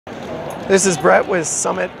This is Brett with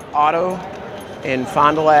Summit Auto in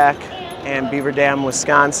Fond du Lac and Beaver Dam,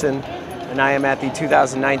 Wisconsin, and I am at the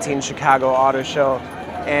 2019 Chicago Auto Show.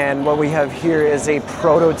 And what we have here is a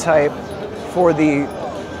prototype for the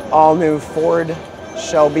all-new Ford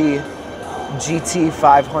Shelby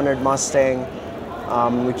Gt500 Mustang.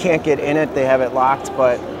 We can't get in it, they have it locked,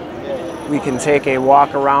 but we can take a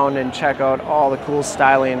walk around and check out all the cool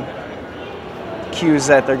styling cues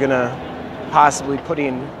that they're gonna possibly put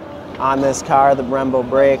in on this car. The Brembo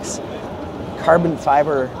brakes, carbon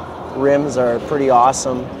fiber rims are pretty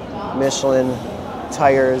awesome, Michelin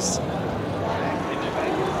tires.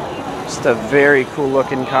 Just a very cool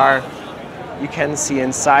looking car. You can see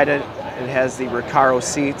inside it, it has the Recaro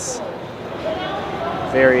seats.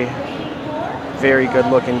 Very, very good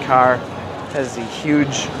looking car. It has the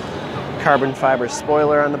huge carbon fiber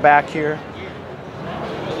spoiler on the back here.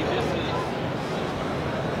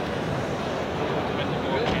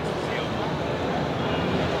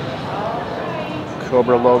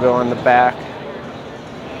 Cobra logo on the back,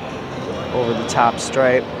 over the top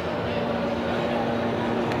stripe.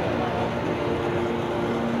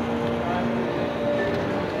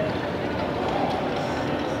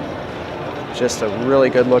 Just a really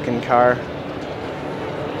good looking car.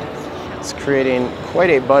 It's creating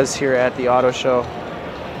quite a buzz here at the auto show.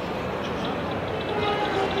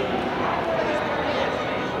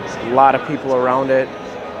 There's a lot of people around it.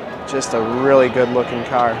 Just a really good looking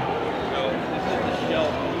car.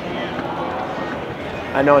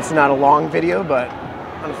 I know it's not a long video, but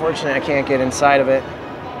unfortunately I can't get inside of it.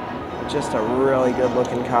 Just a really good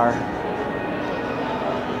looking car.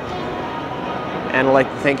 And I'd like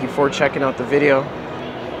to thank you for checking out the video.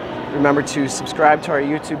 Remember to subscribe to our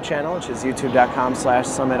YouTube channel, which is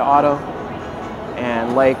youtube.com/summitauto,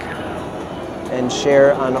 and like and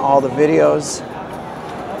share on all the videos.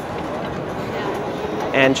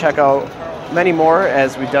 And check out many more,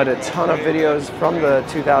 as we've done a ton of videos from the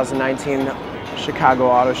 2019 Chicago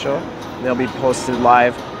Auto Show. They'll be posted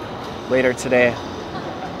live later today.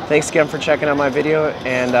 Thanks again for checking out my video,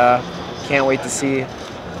 and can't wait to see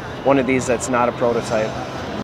one of these that's not a prototype.